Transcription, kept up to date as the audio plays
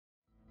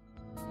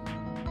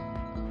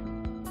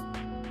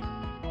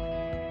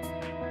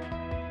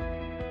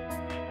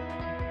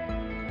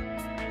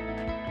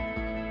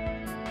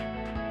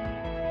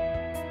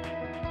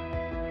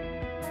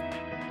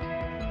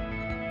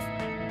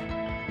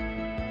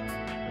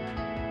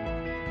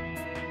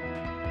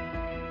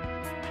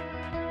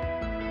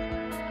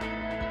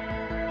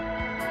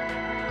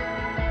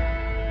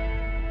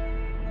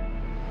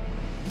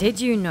Did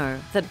you know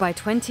that by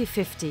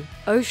 2050,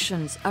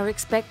 oceans are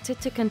expected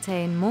to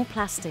contain more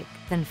plastic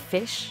than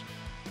fish?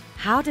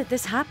 How did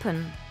this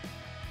happen?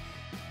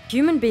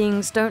 Human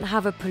beings don't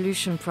have a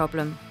pollution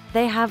problem,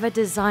 they have a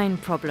design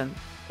problem.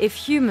 If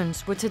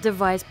humans were to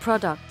devise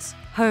products,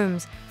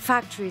 homes,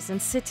 factories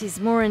and cities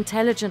more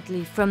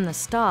intelligently from the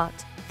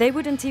start, they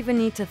wouldn't even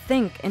need to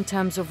think in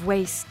terms of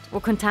waste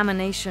or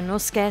contamination or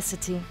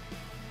scarcity.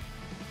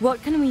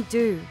 What can we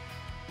do?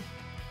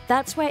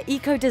 That's where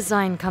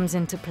eco-design comes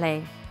into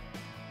play.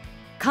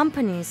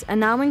 Companies are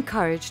now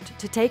encouraged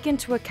to take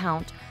into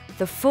account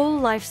the full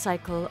life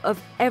cycle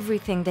of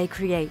everything they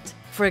create.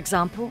 For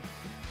example,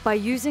 by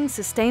using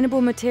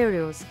sustainable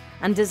materials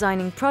and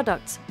designing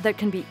products that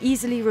can be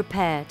easily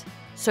repaired,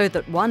 so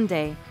that one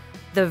day,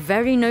 the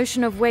very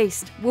notion of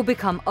waste will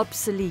become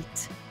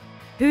obsolete.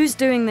 Who's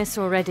doing this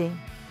already?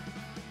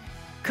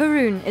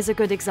 Karun is a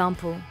good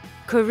example.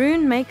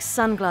 Karun makes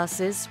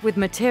sunglasses with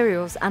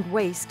materials and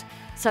waste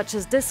such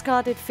as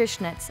discarded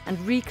fishnets and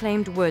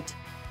reclaimed wood.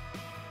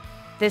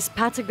 This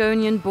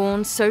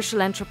Patagonian-born social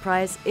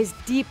enterprise is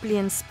deeply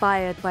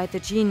inspired by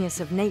the genius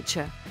of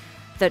nature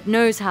that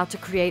knows how to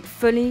create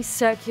fully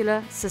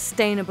circular,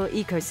 sustainable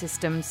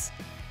ecosystems.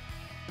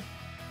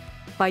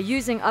 By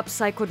using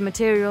upcycled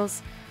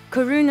materials,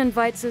 Karun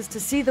invites us to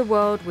see the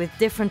world with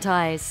different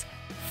eyes,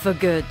 for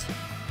good.